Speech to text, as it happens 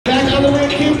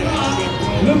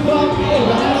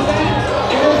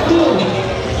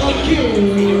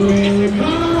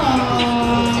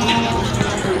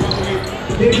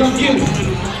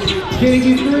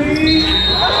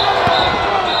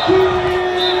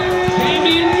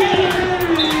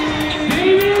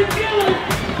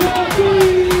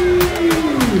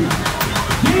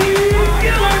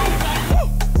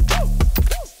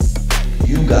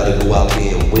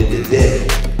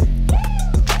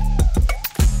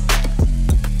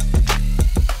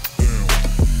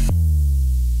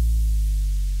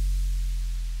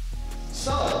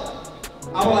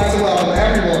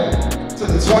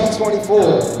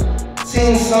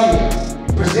Summit,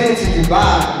 presented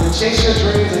by the Chase Your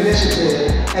Dreams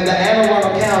Initiative and the Anne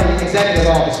Arundel County Executive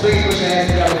Office. Please put your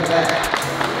hands together for that.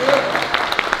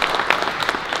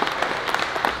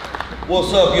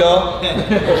 What's up, y'all?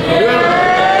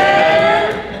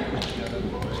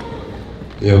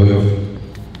 Yeah.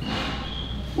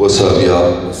 What's up,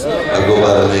 y'all? I go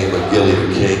by the name of Gillie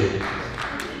the King.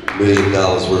 $1 million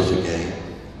worth of game.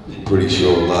 I'm pretty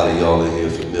sure a lot of y'all in here are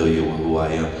familiar with who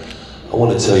I am. I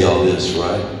want to tell y'all this,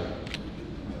 right?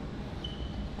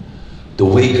 The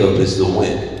wake up is the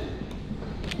win.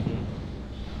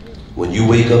 When you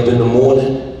wake up in the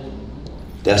morning,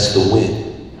 that's the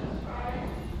win.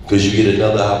 Because you get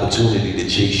another opportunity to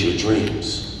chase your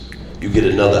dreams. You get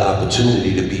another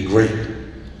opportunity to be great.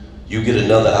 You get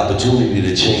another opportunity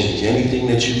to change. Anything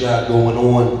that you got going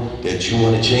on that you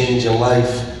want to change in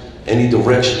life, any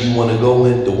direction you want to go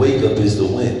in, the wake up is the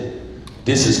win.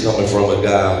 This is coming from a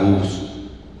guy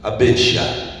I've been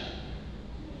shot.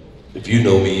 If you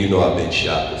know me, you know I've been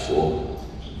shot before,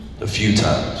 a few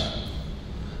times.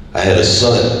 I had a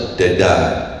son that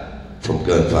died from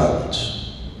gun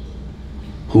violence,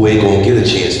 who ain't gonna get a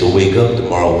chance to wake up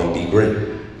tomorrow and be great.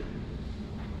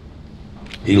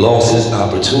 He lost his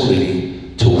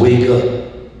opportunity to wake up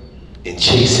and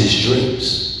chase his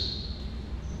dreams.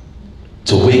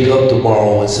 To wake up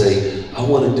tomorrow and say, I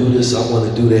wanna do this, I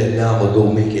wanna do that, now I'm gonna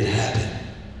go make it happen.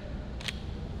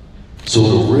 So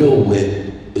the real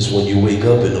win is when you wake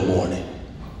up in the morning.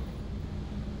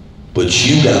 But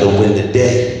you gotta win the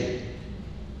day.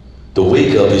 The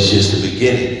wake up is just the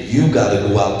beginning. You gotta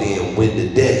go out there and win the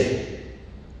day.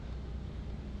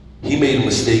 He made a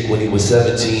mistake when he was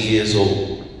 17 years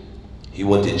old. He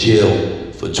went to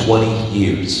jail for 20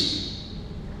 years.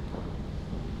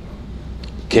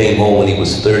 Came home when he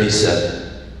was 37.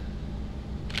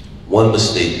 One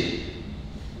mistake.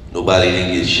 Nobody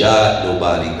didn't get shot,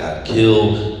 nobody got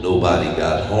killed, nobody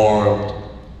got harmed,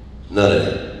 none of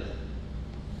that.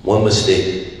 One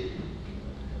mistake.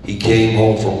 He came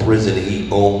home from prison and he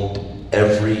owned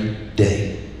every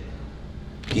day.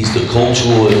 He's the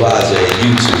cultural advisor at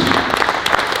YouTube.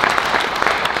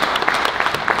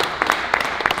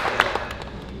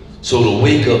 So the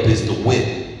wake up is the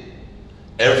win.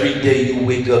 Every day you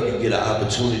wake up, you get an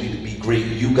opportunity to be great.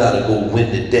 You gotta go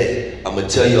win the day. I'm gonna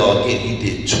tell y'all again, he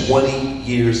did 20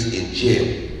 years in jail.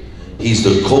 He's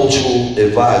the cultural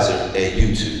advisor at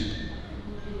YouTube.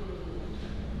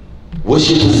 What's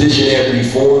your position at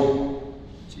Reform?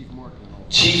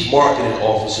 Chief Marketing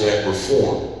Officer at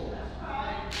Reform.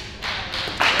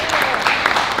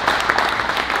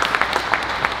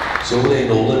 So there ain't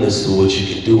no limits to what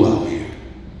you can do out here.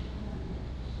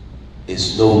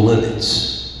 There's no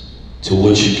limits to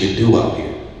what you can do out here.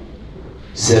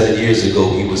 7 years ago,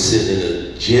 he was sitting in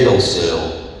a jail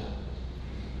cell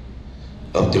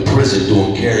up to prison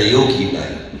doing karaoke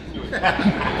night.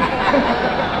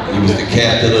 He was the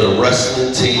captain of the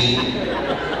wrestling team.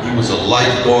 He was a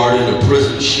lifeguard in the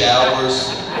prison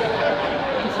showers.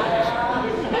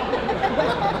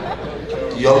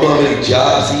 Do y'all know how many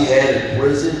jobs he had in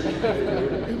prison?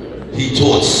 He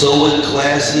taught sewing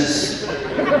classes.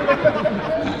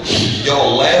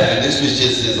 Y'all laughing, this was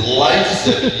just his life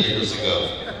 7 years ago.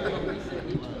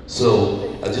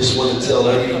 So, I just want to tell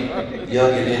every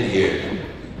youngin' in here,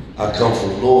 I come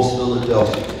from North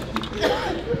Philadelphia.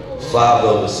 5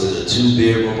 of us in a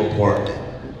 2-bedroom apartment.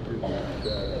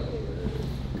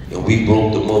 And we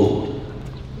broke the mold.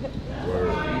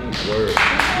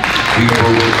 We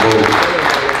broke the mold.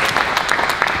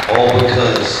 All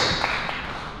because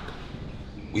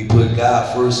we put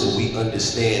God first and we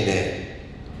understand that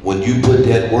when you put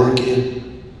that work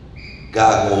in,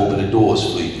 God will open the doors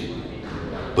for you.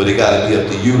 But it gotta be up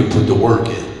to you to put the work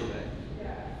in.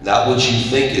 Not what you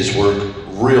think is work,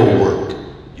 real work.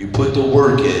 You put the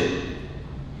work in,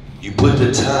 you put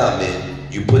the time in,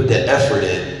 you put the effort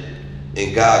in,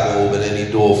 and God will open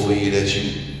any door for you that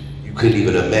you couldn't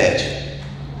even imagine.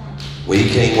 When he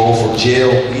came home from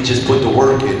jail, he just put the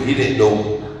work in. He didn't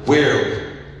know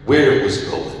where it was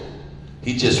going.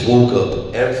 He just woke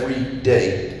up every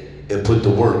day and put the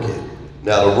work in.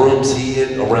 Now the rooms he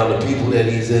in, around the people that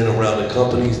he's in, around the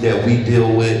companies that we deal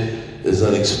with, is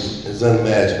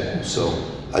unimaginable. So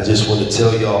I just want to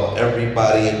tell y'all,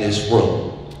 everybody in this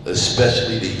room,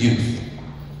 especially the youth,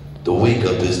 the wake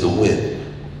up is the win.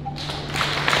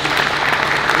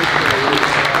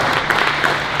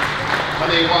 My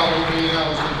name is Wallo, $1 million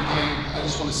worth of game. I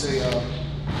just want to say,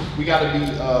 we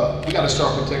gotta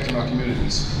start protecting our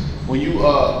communities. When you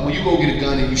go get a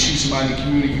gun and you shoot somebody in the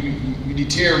community, you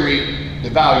deteriorate the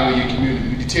value of your community.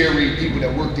 You deteriorate people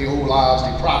that work their whole lives,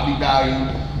 their property value.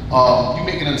 You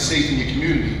make it unsafe in your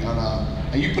community. And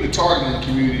and you put a target in the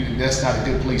community, then that's not a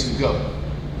good place to go.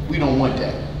 We don't want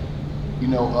that. You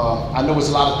know, I know it's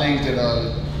a lot of things that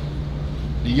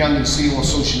the youngins see on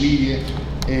social media,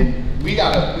 and we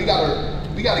gotta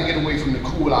get away from the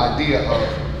cool idea of,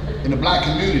 in the black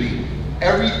community,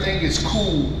 everything is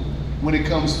cool when it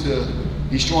comes to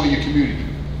destroying your community.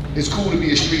 It's cool to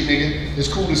be a street nigga. It's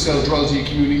cool to sell drugs in your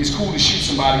community. It's cool to shoot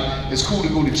somebody. It's cool to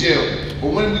go to jail.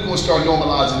 But when are we going to start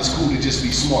normalizing it's cool to just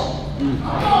be smart? A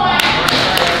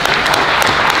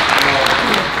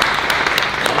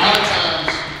lot of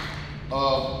times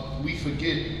we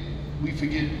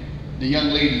forget the young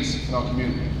ladies in our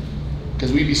community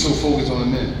because we be so focused on the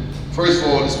men. First of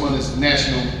all, this month is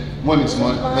National Women's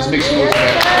Month. Let's make some noise for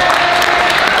that.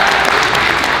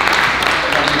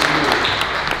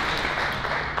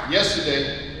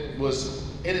 Yesterday was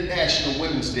International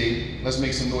Women's Day. Let's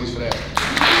make some noise for that.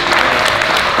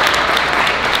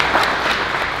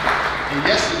 And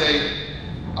yesterday,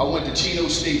 I went to Chino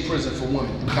State Prison for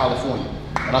Women in California.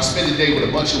 And I spent the day with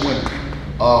a bunch of women.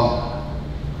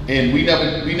 And we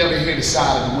never hear the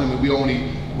side of the women.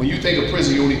 When you think of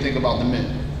prison, you only think about the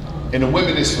men. And the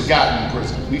women is forgotten in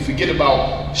prison. We forget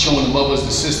about showing the mothers,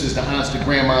 the sisters, the aunts, the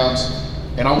grandmoms.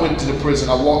 And I went to the prison,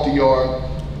 I walked the yard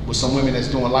with some women that's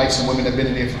doing life, some women that have been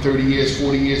in there for 30 years,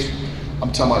 40 years.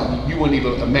 I'm talking about, you wouldn't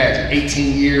even imagine,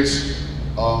 18 years.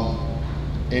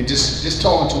 And just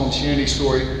talking to them, sharing their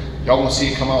story. Y'all gonna see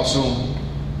it come out soon.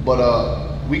 But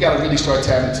we gotta really start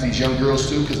tapping into these young girls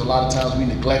too, because a lot of times we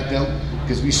neglect them,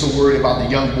 because we so worried about the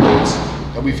young boys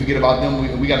that we forget about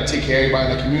them. We gotta take care of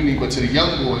everybody in the community, but to the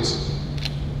young boys,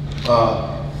 a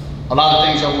lot of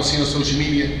things y'all gonna see on social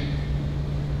media,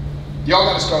 y'all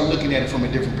gotta start looking at it from a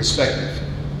different perspective.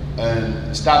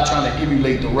 And stop trying to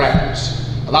emulate the rappers.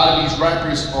 A lot of these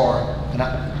rappers are, and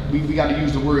we got to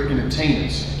use the word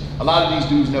entertainers. A lot of these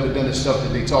dudes never done the stuff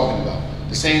that they talking about.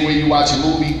 The same way you watch a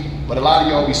movie, but a lot of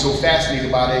y'all be so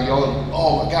fascinated by that, y'all,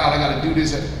 oh my God, I got to do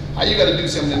this. How you got to do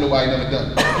something that nobody never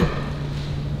done?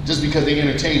 Just because they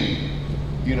entertain you.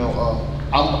 You know,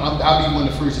 I'll be one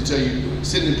of the first to tell you,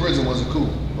 sitting in prison wasn't cool.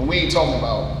 And we ain't talking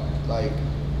about, like,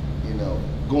 you know,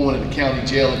 going to the county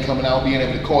jail and coming out, being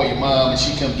able to call your mom and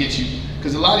she come get you.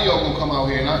 Because a lot of y'all gonna come out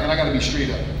here, and I gotta be straight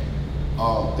up.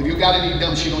 If you got any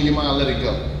dumb shit on your mind, let it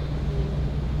go.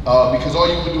 Because all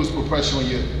you wanna do is put pressure on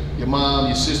your mom,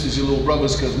 your sisters, your little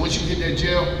brothers, because once you hit that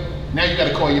jail, now you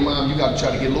gotta call your mom, you gotta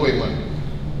try to get lawyer money.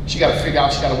 She gotta figure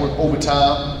out, she gotta work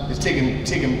overtime. It's taking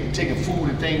food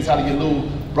and things out of your little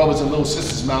brothers and little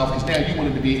sisters' mouth, because now you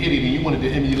wanted to be an idiot and you wanted to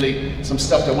emulate some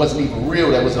stuff that wasn't even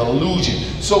real, that was an illusion.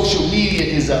 Social media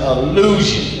is an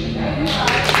illusion.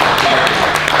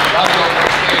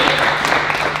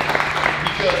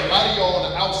 Because a lot of y'all on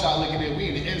the outside looking at it, we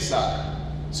in the inside.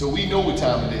 So we know what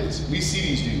time it is. We see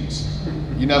these dudes.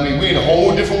 You know what I mean? We're in a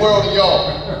whole different world than y'all.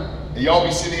 And y'all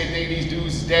be sitting here thinking these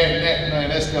dudes is that and that, man,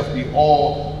 that stuff be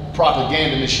all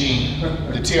propaganda machine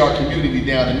to tear our community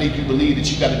down and make you believe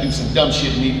that you got to do some dumb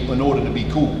shit in order to be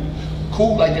cool.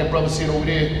 Cool, like that brother said over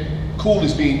there, cool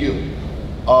is being you.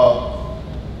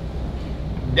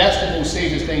 That's the most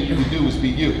safest thing you can do is be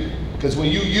you. Because when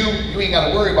you ain't got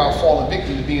to worry about falling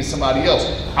victim to being somebody else.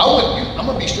 I'm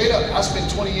going to be straight up. I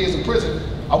spent 20 years in prison.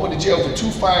 I went to jail for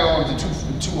 2 firearms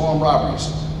and two armed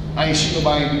robberies. I ain't shoot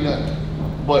nobody, ain't do nothing.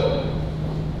 But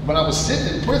when I was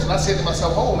sitting in prison, I said to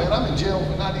myself, oh man, I'm in jail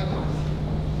for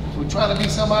for trying to be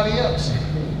somebody else.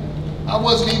 I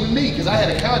wasn't even me, because I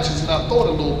had a conscience and I thought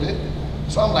a little bit.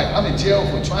 So I'm like, I'm in jail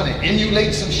for trying to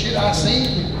emulate some shit I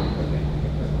seen.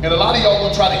 And a lot of y'all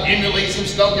gonna try to emulate some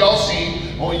stuff y'all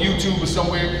seen on YouTube or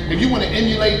somewhere. If you wanna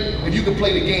emulate, if you can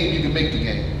play the game, you can make the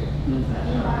game.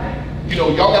 You know,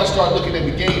 y'all gotta start looking at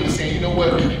the game and saying, you know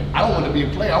what, I don't wanna be a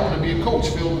player, I wanna be a coach.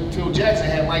 Phil Jackson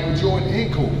had Michael Jordan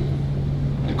and Kobe.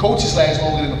 The coaches last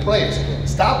longer than the players.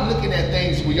 Stop looking at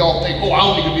things where y'all think, oh, I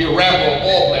don't need to be a rapper or a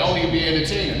ball player, I don't need to be an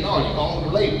entertainer. No, you own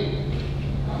the label.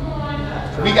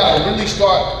 We gotta really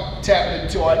start tapping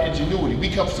into our ingenuity. We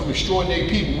come from extraordinary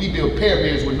people. We build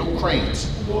pyramids with no cranes.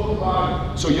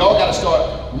 So y'all gotta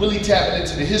start really tapping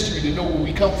into the history to know where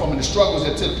we come from and the struggles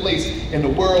that took place in the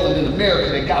world and in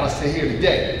America that got us to here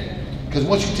today. Because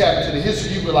once you tap into the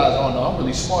history, you realize, oh no, I'm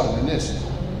really smarter than this.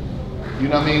 You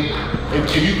know what I mean?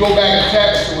 If you go back and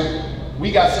tap into it,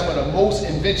 we got some of the most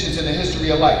inventions in the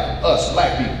history of life, us,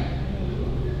 black people.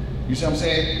 You see what I'm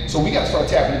saying? So we gotta start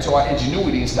tapping into our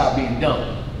ingenuity and stop being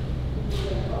dumb.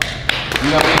 You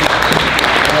know what I mean?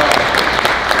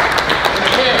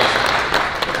 And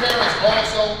the parents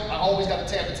also, I always gotta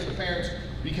tap into the parents,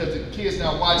 because the kids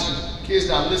not watching, kids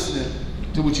not listening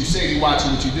to what you say, they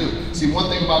watching what you do. See, one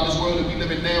thing about this world that we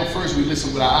live in now, first we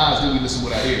listen with our eyes, then we listen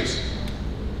with our ears.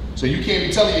 So you can't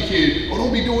be telling your kid, oh,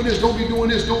 don't be doing this, don't be doing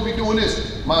this, don't be doing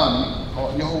this. Mom,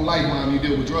 your whole life, mom, you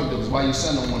deal with drug dealers. Why your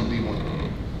son don't want to be one?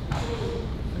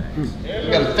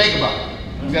 You got to think about it.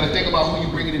 You got to think about who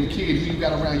you bringing in the kid, who you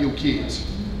got around your kids.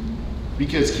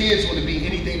 Because kids want to be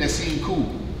anything that seems cool.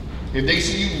 If they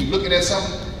see you looking at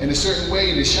something in a certain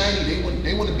way and it's shiny,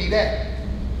 they want to be that.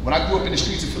 When I grew up in the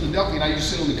streets of Philadelphia and I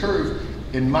used to sit on the curb,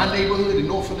 in my neighborhood in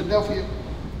North Philadelphia,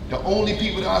 the only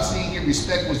people that I seen get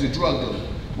respect was the drug dealer.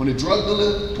 When the drug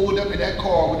dealer pulled up in that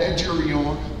car with that jury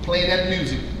on, playing that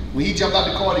music, when he jumped out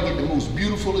the car to get the most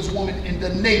beautifulest woman in the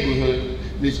neighborhood,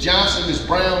 Miss Johnson, Miss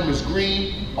Brown, Miss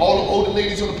Green, all the older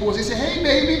ladies on the porch, they said, hey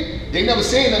baby. They never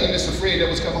said nothing to Mr. Fred that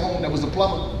was coming home, that was the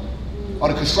plumber, or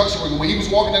the construction worker. When he was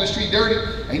walking down the street dirty,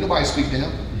 ain't nobody speak to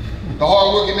him. The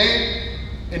hard-working man,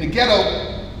 in the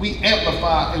ghetto, we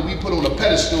amplify and we put on a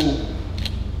pedestal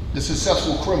the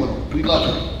successful criminal. We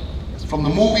love him. From the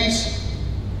movies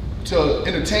to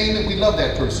entertainment, we love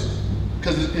that person.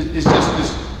 Because it's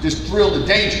just this thrill of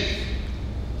danger.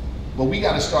 But we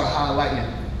got to start highlighting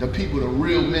the people, the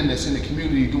real men that's in the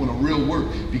community doing the real work.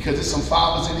 Because there's some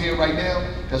fathers in here right now,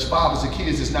 that's fathers of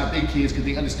kids, it's not their kids, because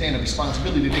they understand the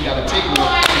responsibility they got to take on in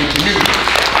the community.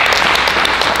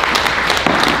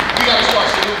 We got to start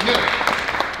saluting them.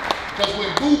 Because when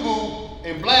Boo Boo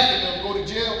and Black and them go to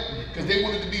jail, because they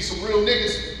wanted to be some real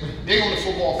niggas, they on the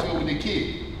football field with their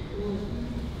kid.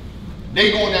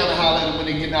 They going down to holler at them when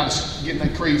they getting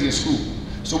like crazy in school.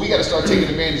 So we got to start taking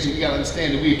advantage, and we got to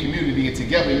understand that we a community, and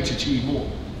together each achieve more.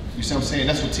 You see what I'm saying?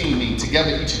 That's what team means.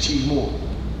 Together each achieve more,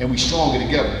 and we stronger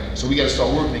together. So we got to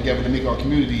start working together to make our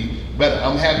community better.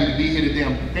 I'm happy to be here today.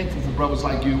 I'm thankful for brothers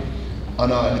like you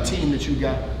and the team that you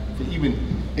got for even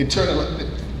entertaining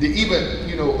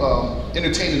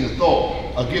the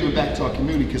thought of giving back to our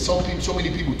community. Because so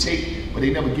many people take, but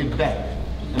they never give back.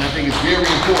 And I think it's very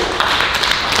important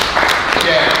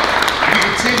that we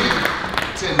continue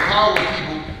to empower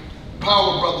people,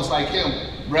 empower brothers like him,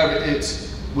 whether it's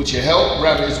with your help,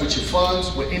 whether it's with your funds,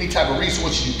 with any type of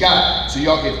resources you got, so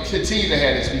y'all can continue to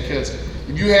have this. Because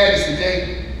if you had this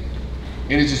today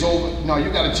and it's just over, no,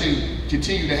 you got to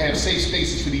continue to have safe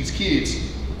spaces for these kids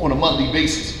on a monthly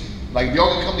basis. Like if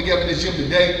y'all can come together in this gym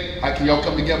today, how can y'all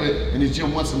come together in this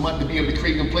gym once a month to be able to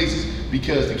create them places?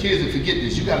 Because the kids that forget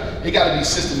this, they gotta be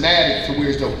systematic for where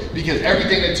it's going. Because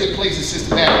everything that took place is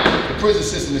systematic. The prison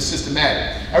system is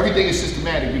systematic. Everything is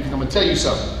systematic, because I'm gonna tell you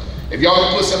something. If y'all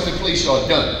can put something in place, y'all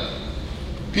done.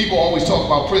 People always talk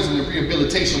about prison and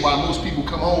rehabilitation while most people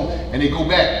come home and they go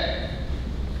back.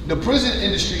 The prison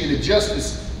industry and the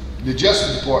justice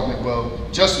department, well,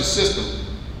 justice system,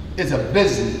 is a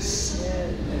business.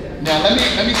 Now let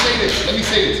me say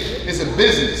this, it's a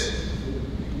business.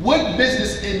 What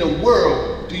business in the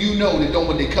world do you know that don't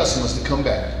want their customers to come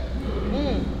back?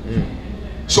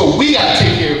 So we gotta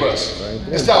take care of us.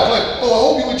 And stop playing, oh, I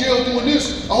hope you in jail doing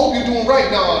this, I hope you're doing right.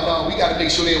 No, we gotta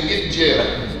make sure they don't get in jail.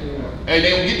 And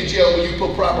they don't get in jail when you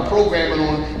put proper programming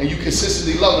on and you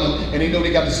consistently loving them and they know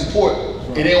they got the support.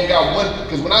 And they don't got one,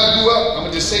 because when I grew up, I'm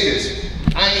gonna just say this,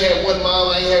 I ain't had one mom,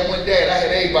 I ain't had one dad, I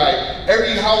had everybody.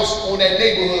 Every house on that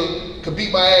neighborhood could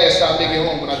beat my ass so I make it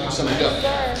home when I do something dumb.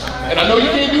 And I know you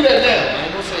can't do that now. I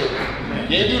ain't gonna say it.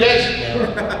 You can't do that shit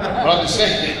now. But I'm just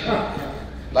saying,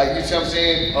 like, you see what I'm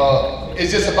saying?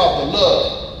 It's just about the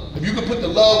love. If you can put the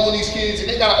love on these kids, and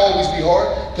they gotta always be hard,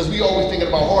 because we always thinking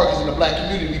about hard, because in the black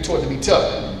community, we taught to be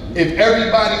tough. If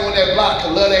everybody on that block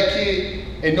can love that kid,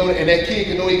 and that kid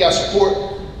can know he got support,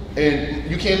 and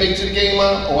you can't make it to the game,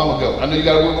 Mom? Oh, I'm gonna go. I know you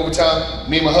gotta work overtime.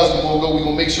 Me and my husband gonna go. We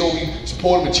gonna make sure we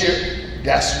support him and cheer.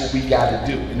 That's what we gotta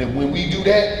do. And then when we do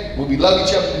that, when we love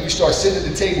each other, when we start sitting at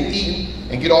the table eating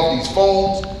and get off these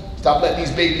phones, stop letting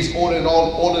these babies ordering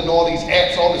all these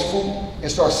apps, all this food, and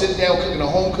start sitting down, cooking a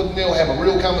home cooked meal, having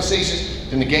real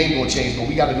conversations, then the game gonna change. But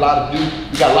we got a lot to do.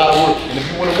 We got a lot of work. And if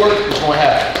you wanna work, it's gonna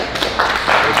happen.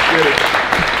 Let's get it.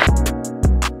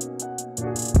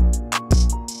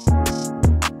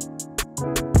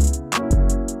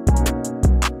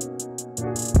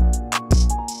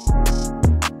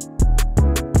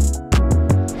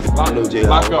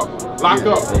 Lock up. Lock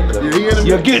up.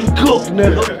 You're getting cooked,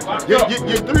 nigga.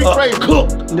 You're three crazy.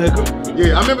 Cooked, nigga.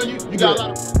 Yeah, I remember you got a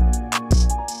lot of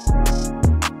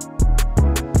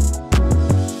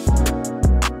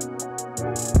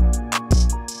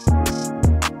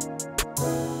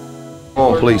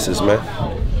On places, man.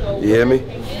 You hear me?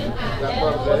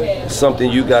 It's something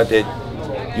you got that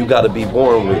you got to be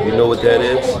born with. You know what that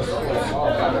is?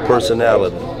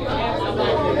 Personality.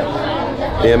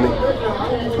 Hear me?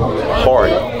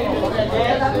 Heart.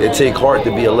 It take heart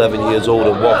to be 11 years old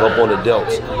and walk up on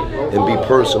adults and be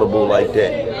personable like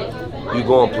that. You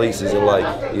going places in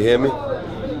life. You hear me?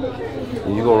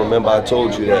 And you're gonna remember I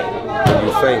told you that when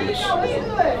you're famous.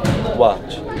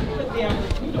 Watch.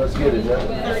 Let's get it, man.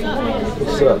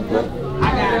 What's up, man? I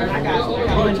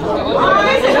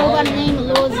go by the name of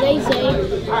Lord Zay Zay.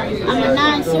 I'm a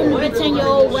 9, soon to be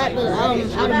 10-year-old rapper out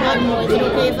of Baltimore. Is it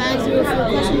okay if I ask you a few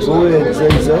questions? Go ahead,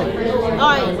 Zay Zay.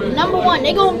 Alright, number one,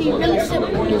 they're gonna be really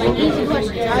simple, like easy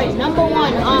questions. Alright, number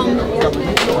one,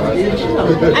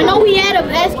 I know we had a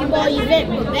basketball event,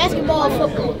 but basketball or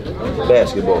football?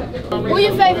 Basketball. Who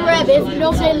your favorite rapper? If you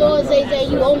don't say Lord Zay Zay,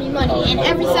 you owe me money. And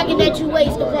every second that you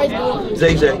waste, the price goes up.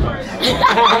 Zay Zay.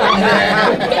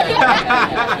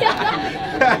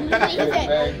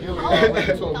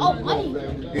 Oh, money.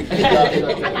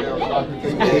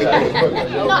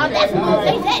 No, that's Lord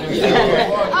Zay Zay.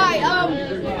 Alright,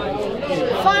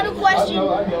 final question.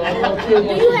 Do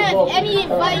you have any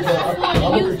advice for the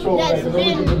youth that's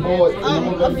been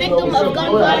a victim of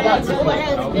gun violence or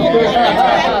has been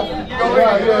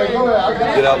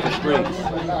Get out the streets.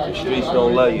 The streets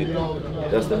don't love you.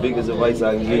 That's the biggest advice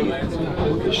I can give you.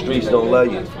 The streets don't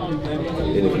love you.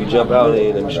 And if you jump out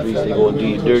in them streets, they're gonna do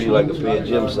you dirty like a pair of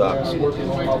gym socks.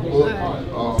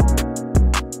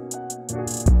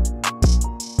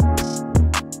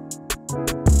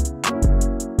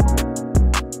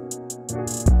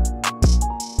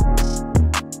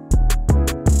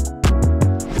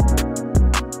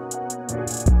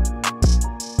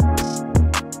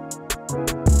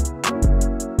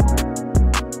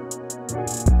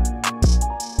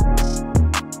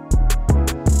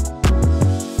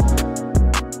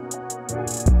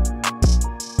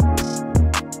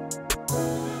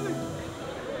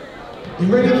 You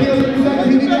ready to kill 30 seconds?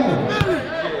 Here we go.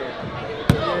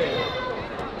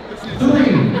 3,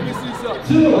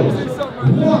 2,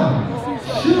 1,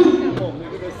 shoot!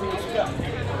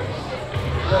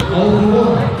 Over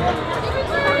 1.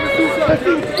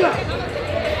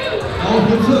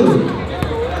 Over 2.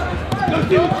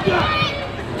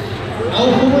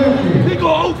 Over Winfrey. He go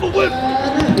over Winfrey.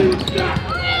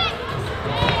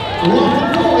 1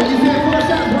 for 4. You said 4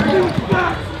 shots, right?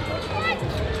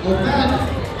 Go back.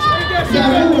 You got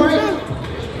one, right?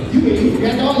 You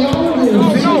got all your own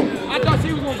rules. No, I thought she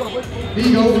was going to go. Here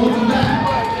you go, 1 to back.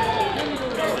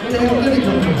 Where the hell did he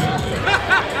come from?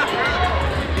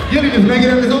 Gillie just making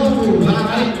up his own rules,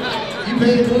 alright? You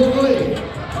paid for it, go ahead.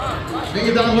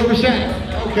 Niggas don't look for shots.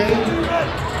 Okay.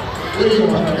 What do you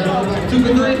want? I got 2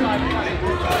 for 3?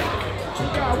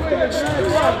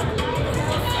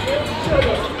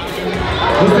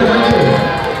 What's that right there?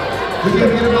 We're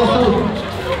going to get about sober.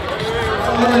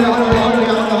 Hold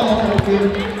on, kid.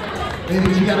 Baby,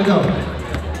 you gotta go.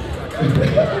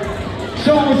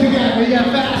 Show them what you got, man. You got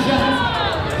 5 shots.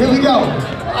 Here we go.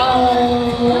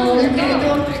 Oh, you can't do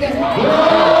it.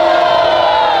 Whoa!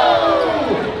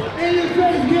 In your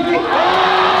face, Gillie.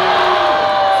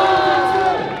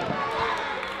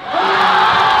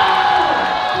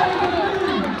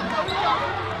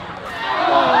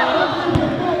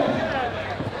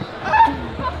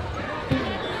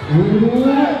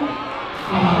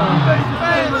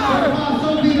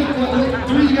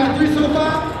 You got 3 so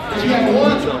far? You got 1?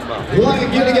 1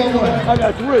 and Gillie got 1. I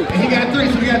got 3. And he got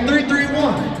 3, so we got 3, 3, 1.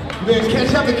 You better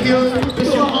catch up and kill.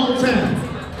 It's your own time.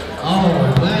 Oh,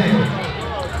 man.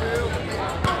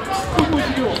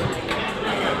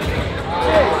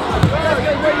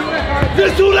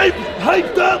 This who they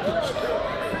hyped up?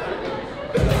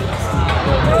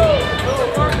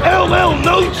 LL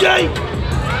No J.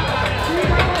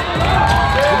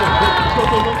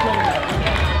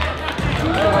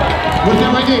 What's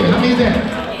that right there? How many is that?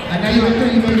 And now you got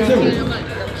 3, you made 2.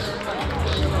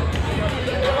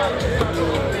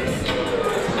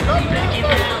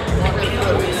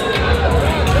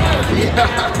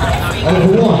 Over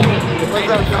 1.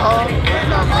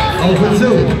 Over 2.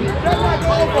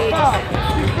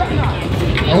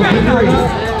 Over 3.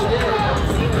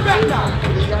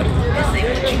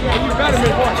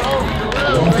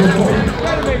 Over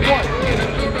 4.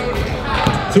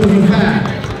 2 for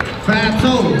 5. 5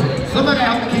 total. Somebody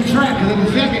have to keep track because in a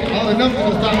second, all the numbers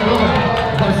will start going.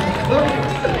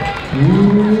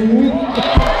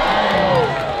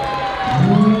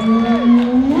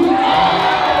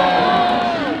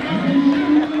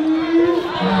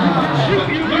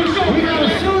 We got a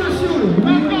shooter.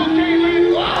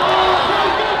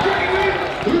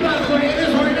 We about to play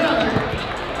this right now.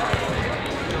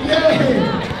 Yeah.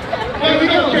 Hey, we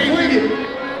got to swing it.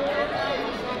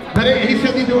 But he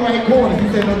said we do right corner. He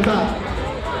said no top.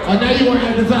 Oh, now you want to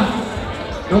at the top.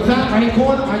 No top, right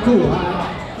corner? Alright, cool.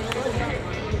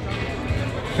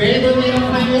 Favorite I'm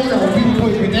playing over. People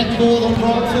put connect balls on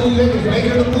draw 2. Niggas make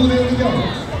it a move. There we go.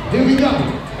 Here we go.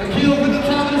 A kill with the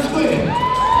top of the square.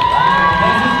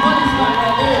 That's his money spot.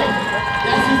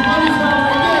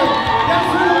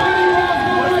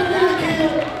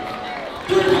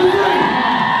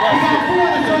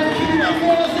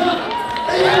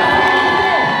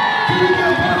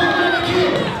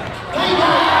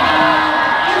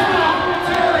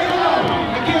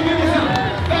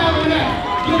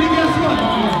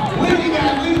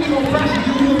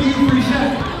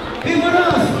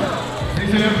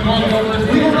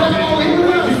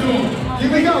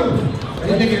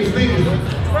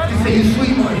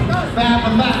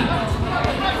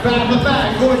 5 for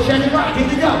 5. Go and check it out. Here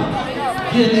we go.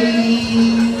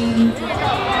 Gillie.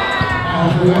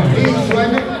 He's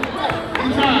swimming.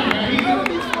 He's hot, man.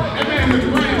 That man is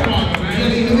grandfather, man.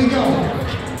 Gillie, here we go.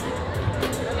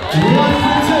 1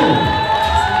 for 2.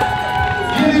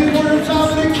 Gillie for the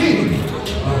top of the key.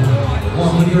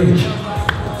 1 for 3.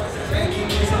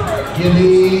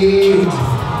 Gillie.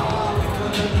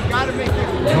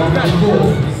 1 for 4.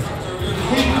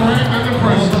 He's crank under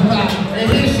pressure. And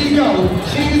here she goes.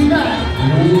 She's back.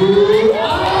 Ooh. Oh!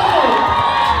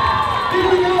 Here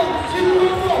we go. She do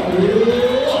one more.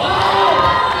 Ooh. Oh!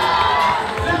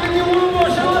 Let me get one more,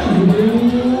 Sean.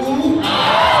 Ooh. Oh!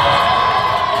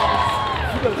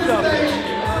 This thing.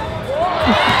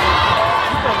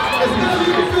 It's not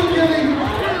you can do, Gillie.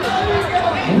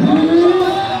 Ooh.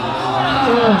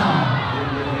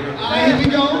 All right, here we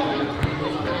go.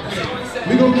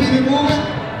 We're going to keep it moving.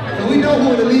 So we know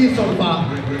who the lead so far.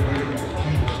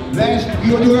 Last,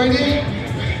 you gonna do it right there?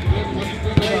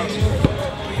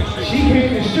 She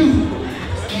came to shoot.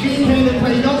 She came to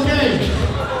play no games.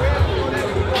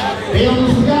 They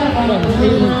almost forgot about her.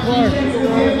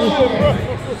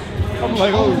 I'm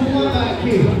like, oh.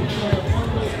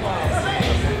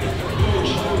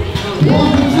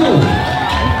 1 for 2.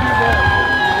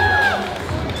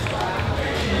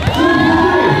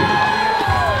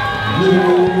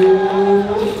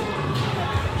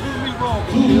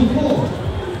 2 for 4.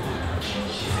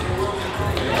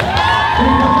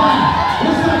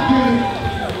 What's up, Gillie?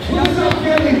 What's up,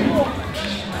 Gillie?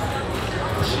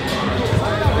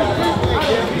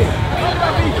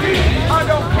 I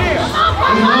don't care. I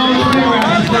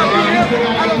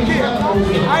don't care.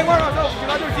 I ain't worried about those because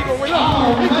I know she gonna win.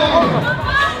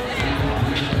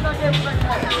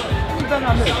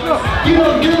 You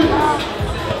know, Gillie.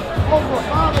 Over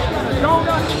 5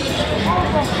 donut.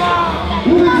 Over 5.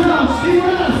 Who is up? Steve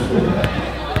Russ.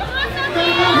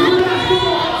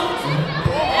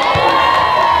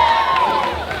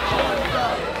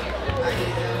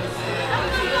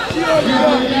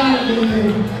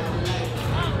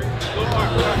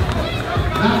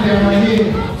 Not there right here.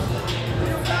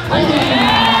 Right there.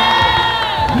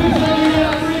 Looks like you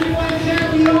got a 3-point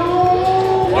champion.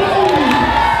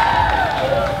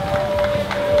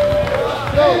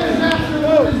 Ladies and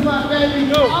gentlemen, this is my baby.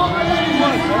 All my ladies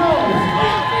want to know.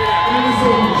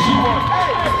 She won.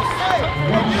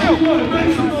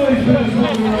 Make some noise for this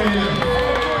woman right here.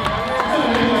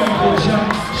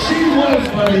 She was,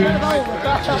 buddy.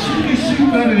 She can shoot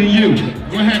better than you.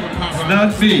 What happened, Papa?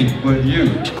 Not me, but you.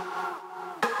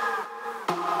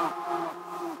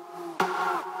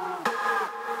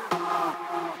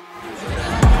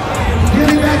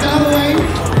 Gillie back the other way.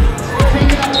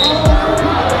 Take it out all the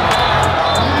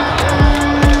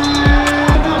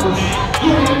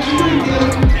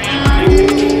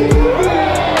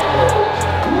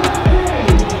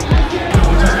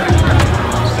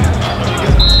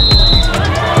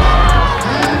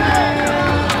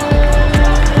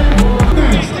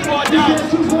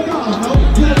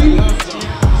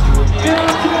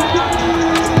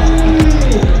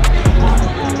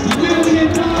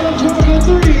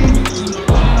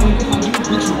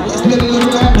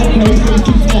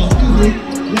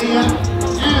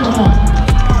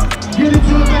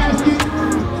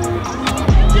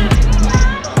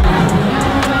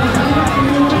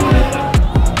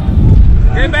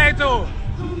Get back to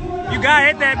her. You gotta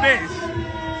hit that bitch.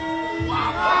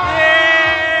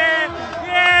 Yeah!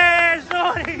 Yeah,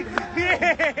 shorty!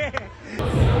 Yeah!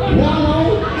 Wallo.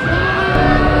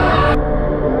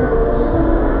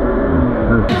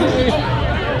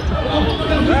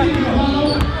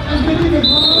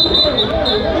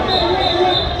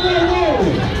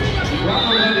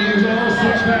 Wallo had to use all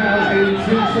 6 fouls in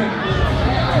 10 seconds.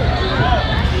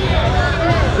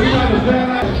 We got the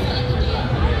foul out.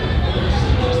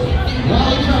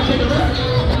 Wallo trying to take a rep.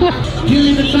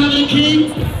 Gillie the top of the key.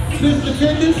 Six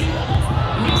defenders.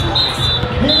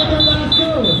 Here are the last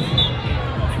goals.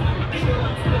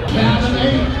 Foul of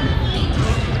 8.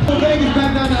 Vegas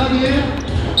back down the other end.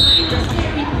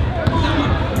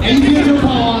 And you get your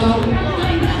call, Wallo.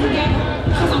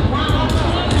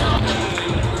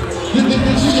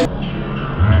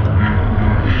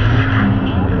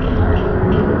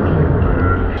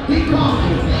 He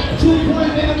caught it.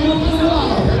 2-point and a move to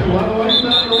Wallo. Wallo ain't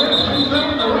not the rest. He's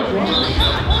not the rest. Wallo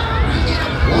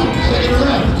taking a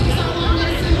rep.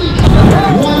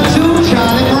 1-2,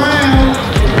 Charlie Brown.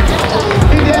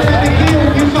 He definitely the kill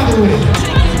you fucking with.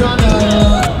 He's gonna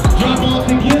drop off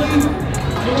to Gillie.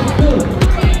 Let's do it.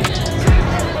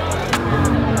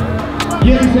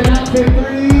 Gillie said, I'll take 3.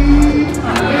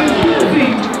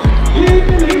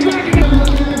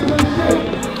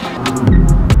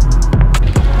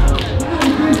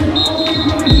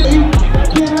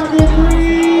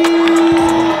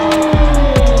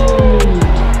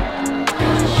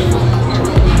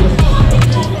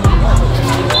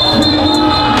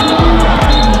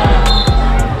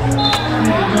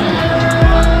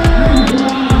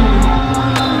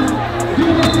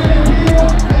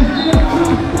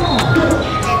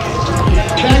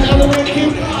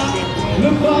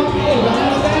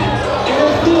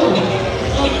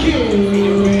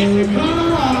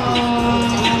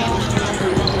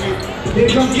 Here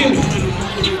comes Gillie.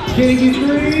 Gillie gets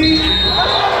three.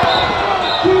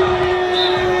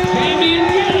 Damian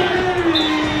Gillie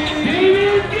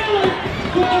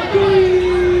for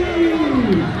three.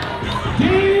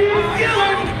 Damian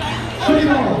Gillie. Shoot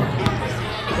ball.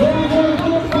 Going for the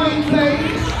foot play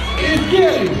is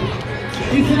Gillie.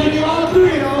 He's sending all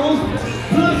three of those,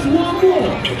 plus one more.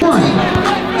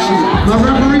 My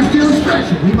referee's still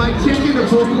stretching. He might check in the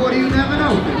full court, you never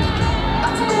know.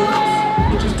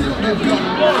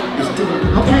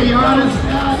 Okay, Your Honor,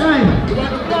 Diamond.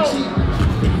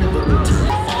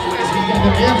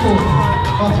 The airport.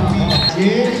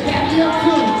 Yeah, got me up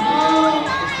too.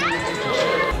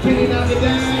 Kenny knock it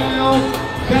down.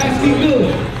 Basket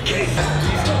good.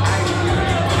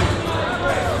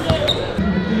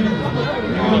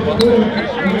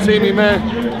 See me, man.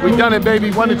 We done it, baby.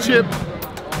 Won the chip.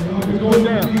 We going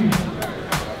down.